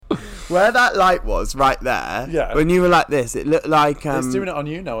Where that light was, right there, when you were like this, it looked like... it's doing it on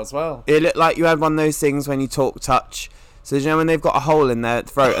you now as well. It looked like you had one of those things when you talk touch. So, you know, when they've got a hole in their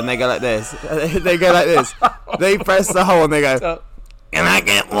throat and they go like this? They go like this. They press the hole and they go, can I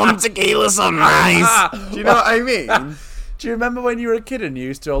get 1 tequila sunrise? Do you know what I mean? Do you remember when you were a kid and you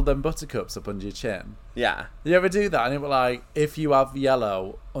used to hold them buttercups up under your chin? Yeah. You ever do that? And it was like, if you have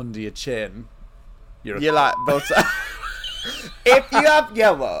yellow under your chin, you're like butter. If you have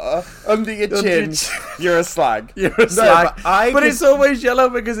yellow under your chin, you're a slag. You're a slag. But it's always yellow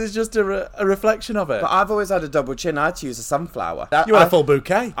because it's just a reflection of it. But I've always had a double chin. I had to use a sunflower. You had a full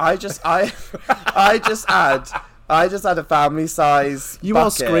bouquet. I just had a family size. You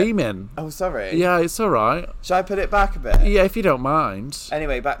bucket. are screaming. Oh, sorry. Yeah, it's all right. Should I put it back a bit? Yeah, if you don't mind.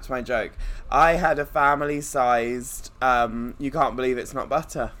 Anyway, back to my joke. I had a family sized. You can't believe it's not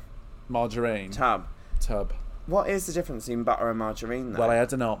butter. Margarine. Tub. What is the difference between butter and margarine, though? Well, I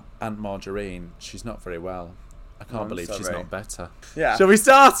had an Aunt Margarine. She's not very well. I can't believe she's not better. Yeah. Shall we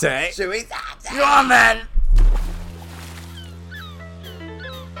start it? Shall we start it? Go on, then.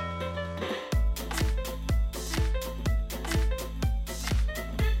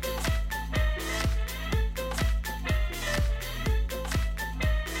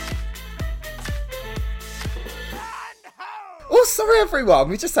 Oh, sorry everyone,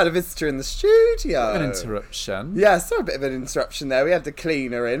 we just had a visitor in the studio. An interruption. Yeah, sorry, a bit of an interruption there. We had the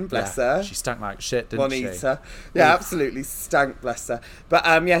cleaner in, bless her. She stank like shit, didn't she? Bonita. Yeah, absolutely stank, bless her. But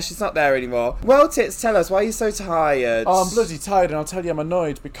yeah, she's not there anymore. Well, Tits, tell us, why are you so tired? Oh, I'm bloody tired, and I'll tell you I'm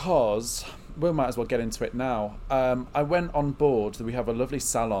annoyed because... we might as well get into it now. I went on board that we have a lovely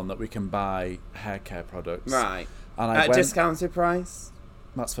salon that we can buy hair care products. Right. And At a discounted price?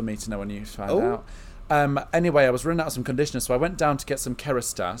 That's for me to know when you find out. Anyway, I was running out of some conditioner, so I went down to get some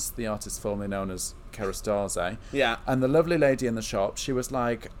Kerastase, the artist formerly known as Kerastase. Yeah. And the lovely lady in the shop, she was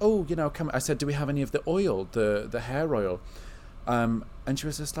like, oh, you know, come. I said, do we have any of the oil, the hair oil? And she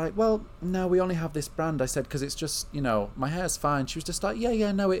was just like, well, no, we only have this brand. I said, because it's just, you know, my hair's fine. She was just like,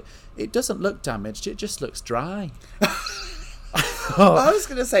 yeah, no, it doesn't look damaged. It just looks dry. I was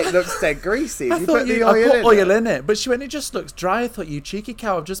going to say it looks dead greasy. I put oil in it. But she went, it just looks dry. I thought, you cheeky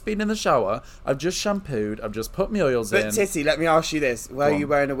cow, I've just been in the shower. I've just shampooed. I've just put my oils in. But Titty, let me ask you this. Were you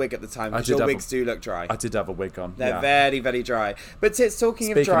wearing a wig at the time? Because your wigs do look dry. I did have a wig on. They're very, very dry. But Tits,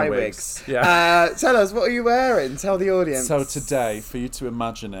 talking of dry wigs, tell us, what are you wearing? Tell the audience. So today, for you to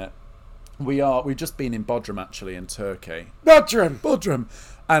imagine it, we've just been in Bodrum, actually, in Turkey. Bodrum.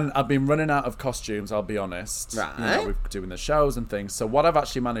 And I've been running out of costumes, I'll be honest. Right. You know, we're doing the shows and things. So what I've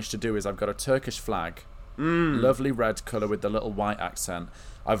actually managed to do is I've got a Turkish flag. Lovely red colour with the little white accent.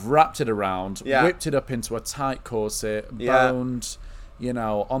 I've wrapped it around, whipped it up into a tight corset, boned, you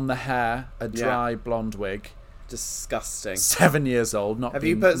know, on the hair, a dry blonde wig. Disgusting. 7 years old. Have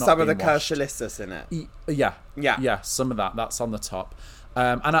you put some of the Kershalissus in it? Yeah, some of that. That's on the top.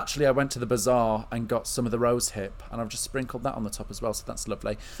 And actually, I went to the bazaar and got some of the rose hip, and I've just sprinkled that on the top as well, so that's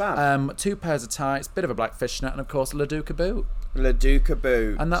lovely. Fab. 2 pairs of tights, bit of a black fishnet, and of course, a Laduca boot.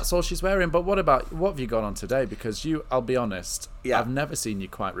 And that's all she's wearing. But what have you got on today? Because I'll be honest, I've never seen you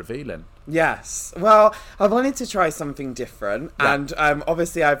quite revealing. Yes. Well, I wanted to try something different, and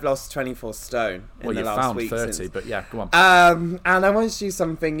obviously I've lost 24 stone in the last week. 30, but yeah, go on. And I wanted to do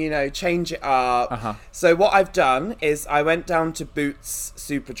something, you know, change it up. So what I've done is I went down to Boots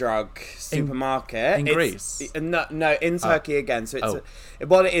Superdrug supermarket in Greece. No, in Turkey again. So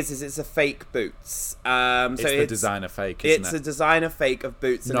what it is it's a fake Boots. So it's the designer fake, isn't it? It's a designer fake of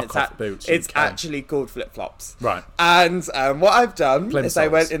Boots, and Boots. It's actually called flip flops. Right. And what I've done Plimsolls. is I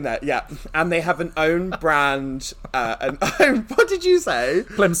went in there, and they have an own brand, what did you say?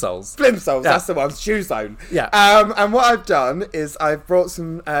 Plimsolls. That's the one, Shoe Zone. Yeah. And what I've done is I've brought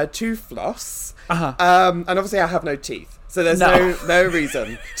some tooth floss, and obviously I have no teeth, so there's no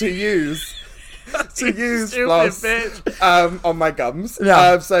reason to use floss on my gums.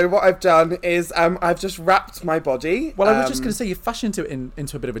 So what I've done is I've just wrapped my body. Well, I was just going to say, you've fashioned it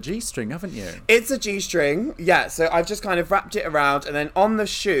into a bit of a G-string, haven't you? It's a G-string, so I've just kind of wrapped it around, and then on the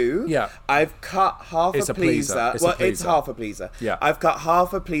shoe, I've cut half a pleaser. It's half a pleaser. Yeah. I've cut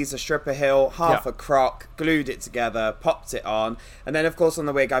half a pleaser, stripper heel, half a croc, glued it together, popped it on, and then of course on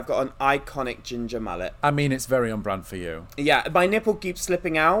the wig I've got an iconic ginger mullet. I mean, it's very on brand for you. Yeah, my nipple keeps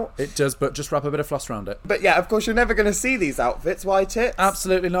slipping out. It does, but just wrap a bit of floss around it. But yeah, of course you're never going to see these outfits. Why, Tits?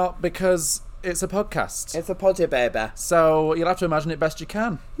 Absolutely not, because it's a podcast. It's a potty baby. So you'll have to imagine it best you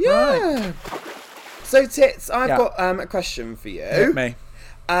can. Yeah. Right. So Tits, I've got a question for you. Hit me.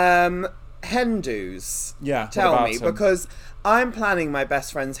 hen-dos. Yeah, Tell me, because I'm planning my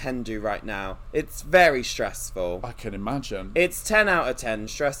best friend's hen-do right now. It's very stressful. I can imagine. It's 10 out of 10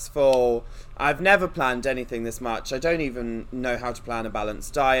 stressful. I've never planned anything this much. I don't even know how to plan a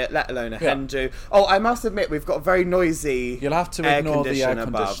balanced diet, let alone a hen-do. Oh, I must admit, we've got a very noisy You'll have to ignore the air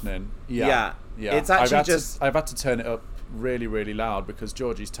conditioning. Yeah. It's actually I've had to turn it up really, really loud because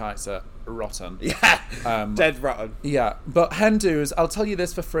Georgie's tights are rotten. Yeah, dead rotten. Yeah, but hen-dos, I'll tell you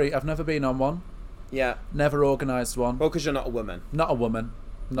this for free. I've never been on one. Yeah. Never organised one. Well, because you're not a woman. Not a woman.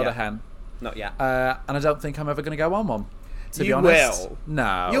 Not a hen. Not yet. And I don't think I'm ever going to go on one. To be honest. Will.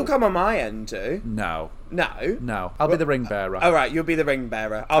 No. You'll come on my end, too. No. No? No. I'll be the ring bearer. All right, you'll be the ring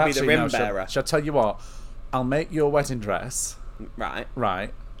bearer. I'll be the ring bearer. Shall I tell you what? I'll make your wedding dress.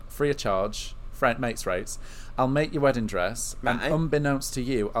 Right. Free of charge. Mates rates. I'll make your wedding dress. Right. And unbeknownst to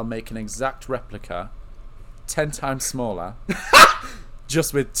you, I'll make an exact replica 10 times smaller.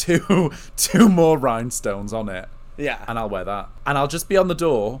 Just with two more rhinestones on it. Yeah. And I'll wear that. And I'll just be on the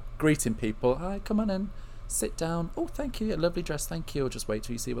door greeting people. Hi, come on in. Sit down. Oh, thank you. A lovely dress. Thank you. Or just wait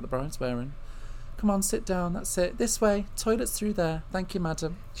till you see what the bride's wearing. Come on, sit down. That's it. This way. Toilet's through there. Thank you,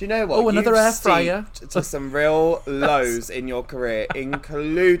 madam. Do you know what? Oh, another air fryer. To some real lows in your career,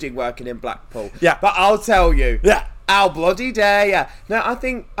 including working in Blackpool. Yeah. But I'll tell you. Yeah. Our bloody day, yeah. No, I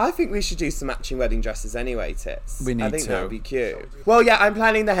think we should do some matching wedding dresses anyway, Tits. We need to. I think that would be cute. Well, yeah, I'm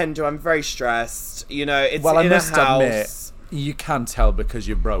planning the hen-do. I'm very stressed. You know, it's well, in I must a house. Admit, you can tell because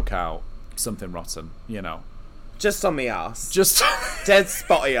you broke out something rotten, you know. Just on me arse. Just dead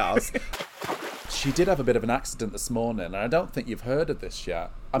spotty arse. She did have a bit of an accident this morning, and I don't think you've heard of this yet.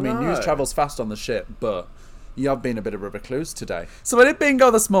 I mean, No. news travels fast on the ship, but you have been a bit of a recluse today. So I did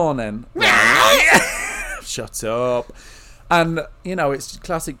bingo this morning. Shut up. And, you know, it's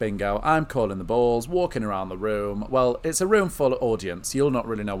classic bingo. I'm calling the balls, walking around the room. Well, it's a room full of audience. You'll not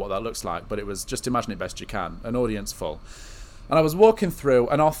really know what that looks like, but it was, just imagine it best you can, an audience full. And I was walking through,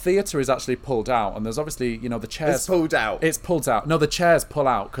 and our theatre is actually pulled out, and there's obviously, you know, the chairs... It's pulled out? It's pulled out. No, the chairs pull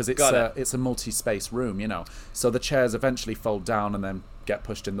out, because it's a multi-space room, you know. So the chairs eventually fold down and then get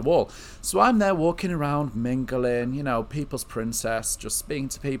pushed in the wall. So I'm there walking around, mingling, you know, people's princess, just speaking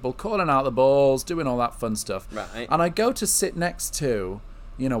to people, calling out the balls, doing all that fun stuff. Right. And I go to sit next to,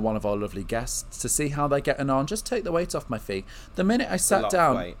 you know, one of our lovely guests to see how they're getting on, just take the weight off my feet. The minute I sat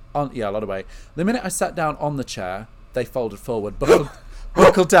down... a lot of weight. The minute I sat down on the chair... They folded forward,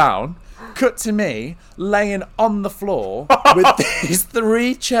 buckled down, cut to me, laying on the floor with these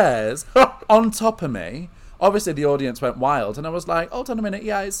 3 chairs on top of me. Obviously, the audience went wild, and I was like, hold on a minute,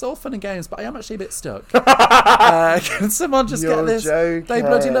 yeah, it's all fun and games, but I am actually a bit stuck. Can someone just get this? Joking. They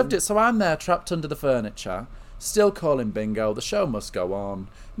bloody loved it. So I'm there, trapped under the furniture, still calling bingo. The show must go on.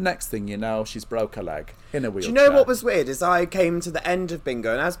 Next thing you know, she's broke her leg in a wheelchair. Do you know what was weird? Is I came to the end of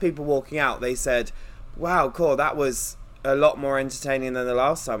bingo, and as people walking out, they said... Wow, cool, that was a lot more entertaining than the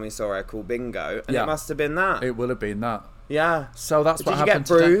last time we saw her call bingo. And it must have been that. It will have been that. Yeah. So that's what happened.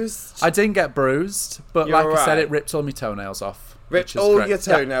 Did you get bruised? I didn't get bruised, but I said, it ripped all my toenails off. Ripped all your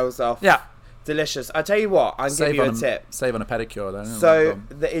toenails off? Yeah. Delicious. I tell you what, I'll give you a tip. Save on a pedicure then. So,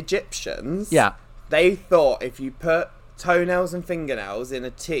 the Egyptians, they thought if you put toenails and fingernails in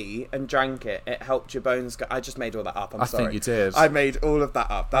a tea and drank it, it helped your bones go... I just made all that up, I'm sorry. I think you did. I made all of that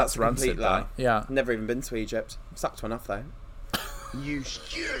up. That's a complete lie. Yeah. Never even been to Egypt. Sucked one off, though. You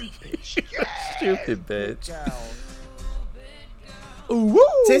stupid bitch.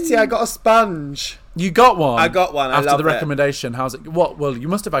 Ooh. Titty, I got a sponge. You got one? I got one. After the recommendation, how's it... What? Well, you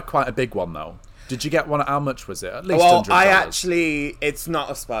must have had quite a big one, though. Did you get one? How much was it? At least $100. I actually... It's not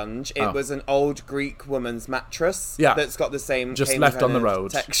a sponge. It was an old Greek woman's mattress. Yeah. That's got the same... Just left on the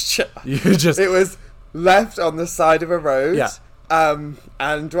road. Texture. It was left on the side of a road. Yeah.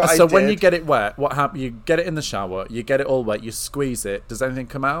 And what So when you get it wet, what happens? You get it in the shower. You get it all wet. You squeeze it. Does anything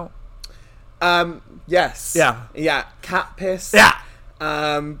come out? Yes. Yeah. Yeah. Cat piss. Yeah.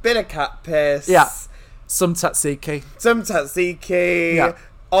 Bit of cat piss. Yeah. Some tzatziki. Yeah.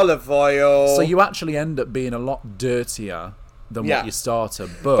 Olive oil. So you actually end up being a lot dirtier than what you started,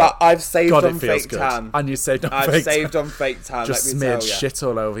 but I've saved on fake tan. And you saved on I've fake saved on fake tan. Just smeared shit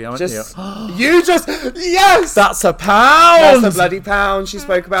all over you, haven't you? You just... Yes! That's £1! That's a bloody £1. She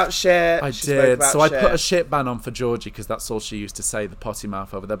spoke about shit. I did. So I put a shit ban on for Georgie because that's all she used to say, the potty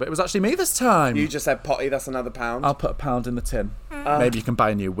mouth over there. But it was actually me this time. You just said potty, that's another £1. I'll put £1 in the tin. Maybe you can buy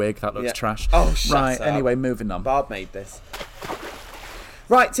a new wig. That looks trash. Oh, shut Right, up. anyway, moving on. Barb made this.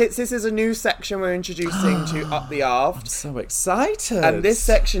 Right, Tits, this is a new section we're introducing to Up the Arve. I'm so excited. And this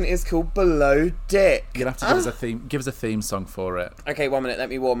section is called Below Dick. You're going to have to give us a theme song for it. Okay, 1 minute, let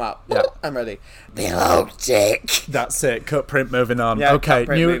me warm up. Yeah. I'm ready. Below Dick. That's it, cut print moving on. Yeah, okay,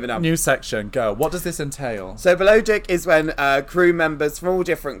 moving on. New section, go. What does this entail? So Below Dick is when crew members from all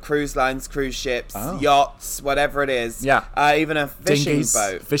different cruise lines, cruise ships, yachts, whatever it is. Yeah. Even a fishing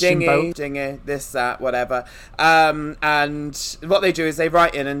boat. Dinghy, this, that, whatever. And what they do is they write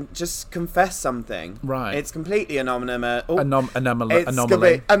in and just confess something. Right. It's completely anonymous. Anomaly.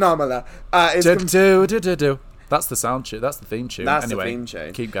 Anomaly. Do. That's the sound tune. That's the theme tune. That's anyway, the theme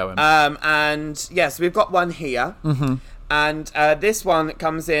tune. Keep going. And yes, we've got one here. Mm-hmm. And this one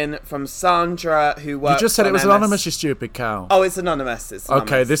comes in from Sandra, who works. You just said it was MS. anonymous, you stupid cow. Oh, it's anonymous.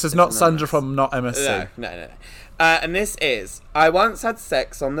 Okay, this is not Sandra from Not MSC. No. And this is: I once had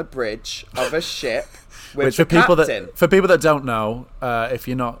sex on the bridge of a ship. Which for people that don't know, if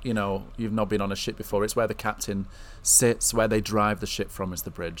you're not, you've not been on a ship before, it's where the captain sits, where they drive the ship from is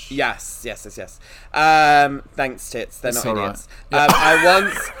the bridge. Yes. Thanks, Tits. They're not idiots. Right. I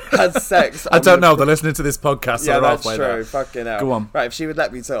once had sex. I don't know. They're listening to this podcast. Yeah, that's true. There. Fucking hell. Go on. Right, if she would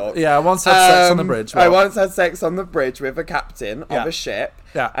let me talk. Yeah, I once had sex on the bridge. I once had sex on the bridge with a captain of a ship.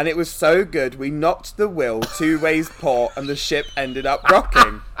 Yeah. And it was so good, we knocked the wheel 2 ways port, and the ship ended up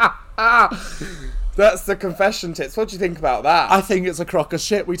rocking. That's the confession, Tits. What do you think about that? I think it's a crock of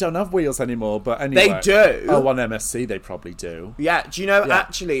shit. We don't have wheels anymore, but anyway. They do. Oh, on MSC they probably do. Yeah. Do you know,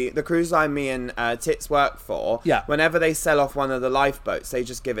 actually, the cruise line me and Tits work for, whenever they sell off one of the lifeboats, they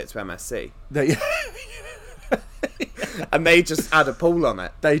just give it to MSC. And they just add a pool on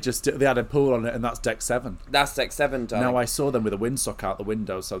it. They had a pool on it, and that's deck 7. That's deck 7, darling. Now, I saw them with a windsock out the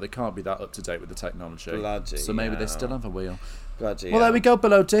window, so they can't be that up to date with the technology. Bloody so maybe they still have a wheel. Bloody well, there we go,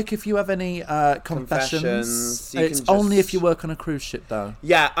 Below Dick. If you have any confessions, it's only if you work on a cruise ship, though.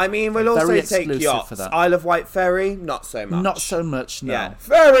 Yeah, I mean, we'll also take yachts. For that. Isle of Wight ferry, not so much. Not so much, no. Yeah.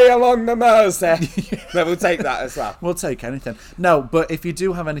 Ferry along the Mersey. No, we'll take that as well. We'll take anything. No, but if you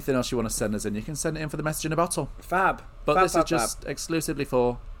do have anything else you want to send us in, you can send it in for the message in a bottle. Fab. But this is just exclusively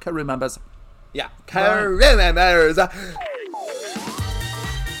for crew members. Yeah, crew members.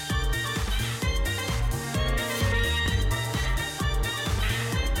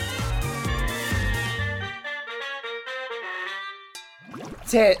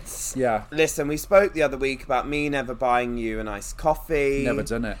 Tits. Yeah. Listen, we spoke the other week about me never buying you an iced coffee. Never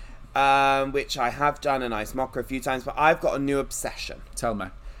done it. Which I have done, an iced mocha a few times, but I've got a new obsession. Tell me.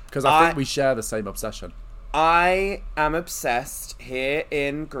 Because I think we share the same obsession. I am obsessed here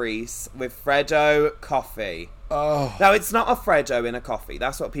in Greece with Freddo coffee. Oh. Now, it's not a Freddo in a coffee.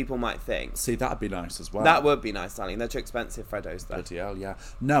 That's what people might think. See, that'd be nice as well. That would be nice, darling. They're too expensive, Freddos, though. Bloody hell, yeah.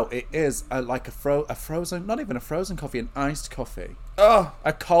 No, it is like a frozen, not even a frozen coffee, an iced coffee. Oh.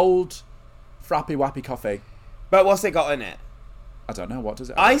 A cold, frappy wappy coffee. But what's it got in it? I don't know. What does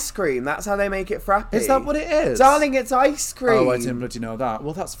it have? Ice cream. That's how they make it frappy. Is that what it is? Darling, it's ice cream. Oh, I didn't bloody know that.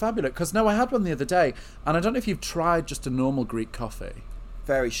 Well, that's fabulous. Because, no, I had one the other day, and I don't know if you've tried just a normal Greek coffee.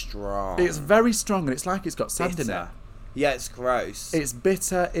 Very strong. It's very strong, and it's like it's got sand in it. Yeah, it's gross. It's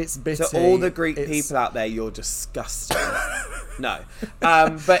bitter, it's bitty. So all the Greek people out there, you're disgusting. No.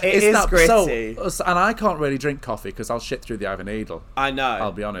 But it is gritty. So, and I can't really drink coffee because I'll shit through the eye of a needle. I know.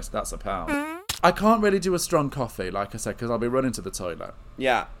 I'll be honest, that's a pound. I can't really do a strong coffee, like I said, because I'll be running to the toilet.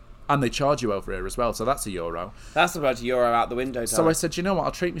 Yeah. And they charge you over here as well, so that's €1. That's about €1 out the window, darling. So I said, you know what,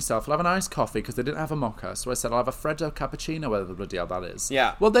 I'll treat myself. I'll have an iced coffee because they didn't have a mocha. So I said, I'll have a Freddo cappuccino, whatever the bloody hell that is.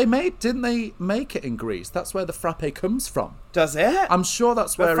 Yeah. Well, didn't they make it in Greece? That's where the frappe comes from. Does it? I'm sure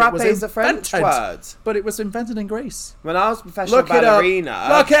that's where it was invented. Frappe is a French word. But it was invented in Greece. When I was a professional ballerina...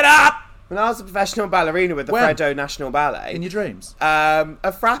 Look it up! When I was a professional ballerina with the Freddo National Ballet... In your dreams?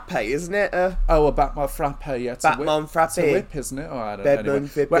 A frappe, isn't it? A Batman frappe, yeah. Batman frappe. It's a whip, isn't it? Oh, I don't know.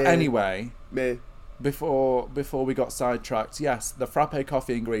 Anyway. But anyway... Before we got sidetracked, yes, the frappe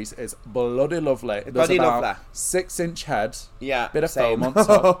coffee in Greece is bloody lovely. There's about 6-inch head, bit of foam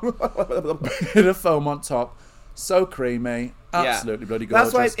on top, so creamy, absolutely bloody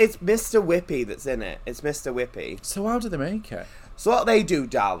gorgeous. That's why it's Mr. Whippy that's in it. It's Mr. Whippy. So how do they make it? So what they do,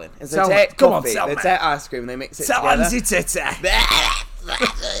 darling, is they take coffee, they take ice cream, and they mix it together.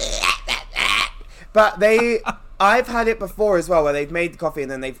 But I've had it before as well, where they've made the coffee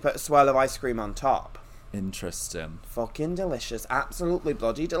and then they've put a swirl of ice cream on top. Interesting. Fucking delicious. Absolutely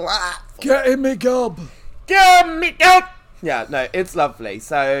bloody delightful. Get in me gob. Get in me gob. Yeah, no, it's lovely.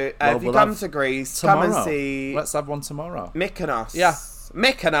 So if you come to Greece, come and see... Let's have one tomorrow. Mykonos. Yeah.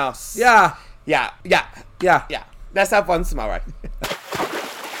 Mykonos. Yeah. Yeah. Let's have one tomorrow.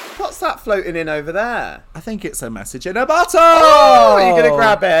 What's that floating in over there? I think it's a message in a bottle. Oh, are you going to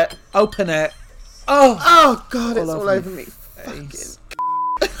grab it? Open it. Oh, God, it's all over me.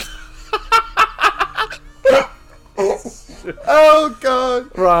 Oh,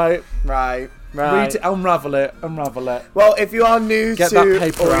 God. Right. Right. Unravel it. Well, if you are new Get to... that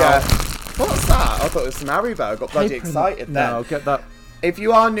paper out. What's that? I thought it was some Haribo. I got bloody excited then. No, get that. If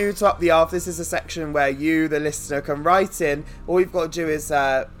you are new to Up the Arf, this is a section where you, the listener, can write in. All you've got to do is,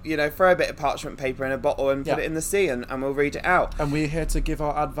 throw a bit of parchment paper in a bottle and put it in the sea, and we'll read it out. And we're here to give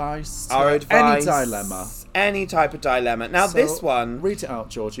our advice to any dilemma. Any type of dilemma. Now, So, this one... Read it out,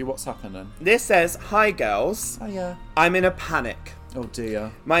 Georgie. What's happening? This says, "Hi, girls. Hiya. I'm in a panic. Oh,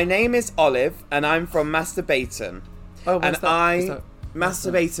 dear. My name is Olive, and I'm from Masturbaton. Oh, where's that? Is that...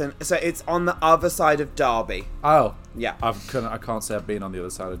 Masturbaton, so it's on the other side of Derby. Oh. Yeah. I can't say I've been on the other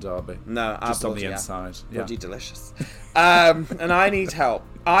side of Derby. No, just on the inside. Yeah. Bloody delicious. And I need help.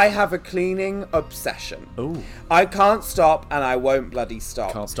 I have a cleaning obsession. Ooh. I can't stop, and I won't bloody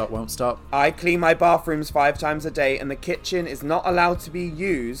stop. Can't stop, won't stop. I clean my bathrooms 5 times a day, and the kitchen is not allowed to be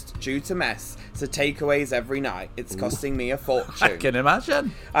used due to mess, so takeaways every night. It's costing me a fortune. I can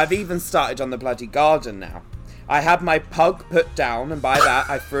imagine. I've even started on the bloody garden now. I had my pug put down, and by that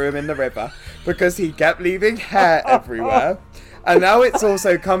I threw him in the river because he kept leaving hair everywhere. And now it's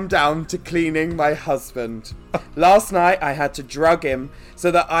also come down to cleaning my husband. Last night I had to drug him so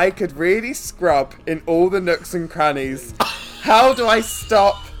that I could really scrub in all the nooks and crannies. How do I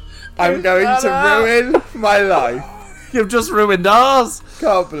stop? I'm going to ruin my life. You've just ruined ours.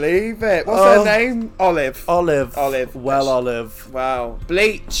 Can't believe it. What's her name? Olive. Olive. Well, Olive. Wow.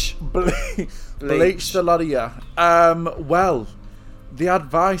 Bleach. Bleach the lot of you. Well, the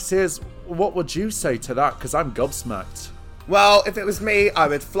advice is, what would you say to that? Because I'm gobsmacked. Well, if it was me, I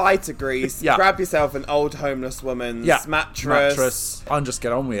would fly to Greece, grab yourself an old homeless woman's mattress. And just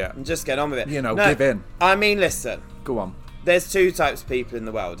get on with it. And just get on with it. Give in. I mean, listen. Go on. There's 2 types of people in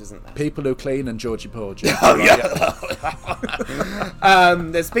the world, isn't there? People who clean and Georgie Porgy. There's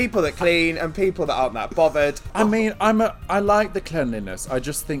people that clean and people that aren't that bothered. I mean, I like the cleanliness. I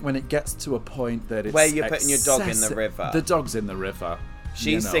just think when it gets to a point that it's where you're putting your dog in the river. The dog's in the river.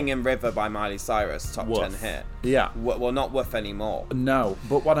 She's singing River by Miley Cyrus, top 10 hit. Yeah. Well, not woof anymore. No,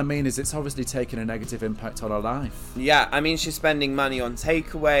 but what I mean is it's obviously taken a negative impact on her life. Yeah, I mean, she's spending money on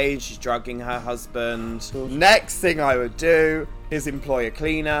takeaways, she's drugging her husband. Next thing I would do is employ a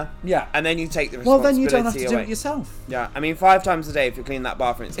cleaner. Yeah. And then you take the responsibility Well, then you don't have to away. Do it yourself. Yeah, I mean, 5 times a day if you clean that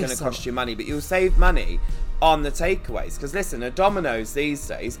bathroom, it's going to cost you money, but you'll save money on the takeaways. Because listen, a Domino's these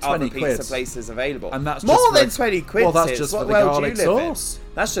days, other pizza places available. And that's more just than 20 quid. Well, that's just for the garlic sauce.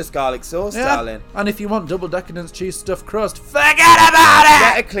 That's just garlic sauce, darling. And if you want double decadence cheese stuffed crust, forget about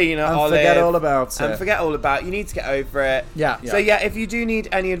it! Get a cleaner, and Olive. Forget all about it. And forget all about it. You need to get over it. Yeah. So if you do need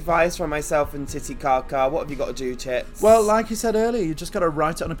any advice from myself and Titty Kaka, what have you got to do, Tits? Well, like you said earlier, you just got to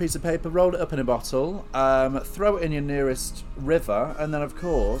write it on a piece of paper, roll it up in a bottle, throw it in your nearest river, and then of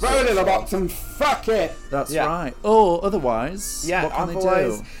course... Throw it in the box and fuck it! That's right. Or otherwise, what can they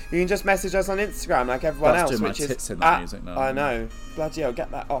do? You can just message us on Instagram like everyone else, which is tits in the music now. I know. Bloody hell,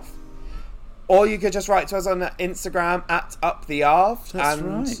 get that off. Or you could just write to us on Instagram at Up the Arf. That's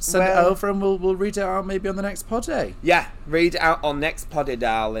right. Send it over and we'll read it out maybe on the next poddy. Yeah, read it out on next poddy,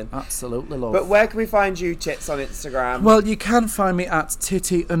 darling. Absolutely, love. But where can we find you, Tits, on Instagram? Well, you can find me at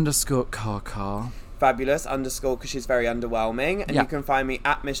Titty_car. Fabulous _ because she's very underwhelming. And you can find me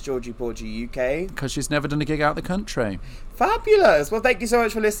at Miss Georgie Porgy UK. Because she's never done a gig out the country. Fabulous. Well, thank you so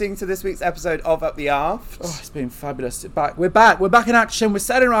much for listening to this week's episode of Up the Arf. Oh, it's been fabulous. We're back in action. We're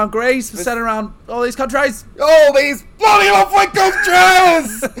sailing around Greece. We're sailing around all these countries. All these bloody awful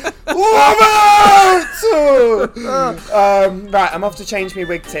countries! Love it! Right, I'm off to change me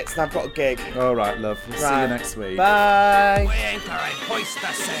wig, Tits, and I've got a gig. All right, love. We'll see you next week. Bye. We anchor and hoist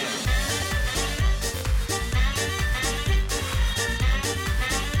the sail.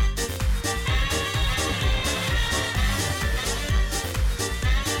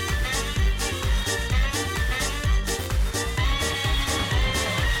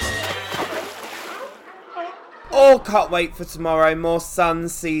 Oh, can't wait for tomorrow. More sun,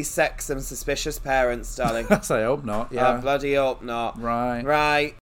 sea, sex, and suspicious parents, darling. I hope not, yeah. I bloody hope not. Right. Right.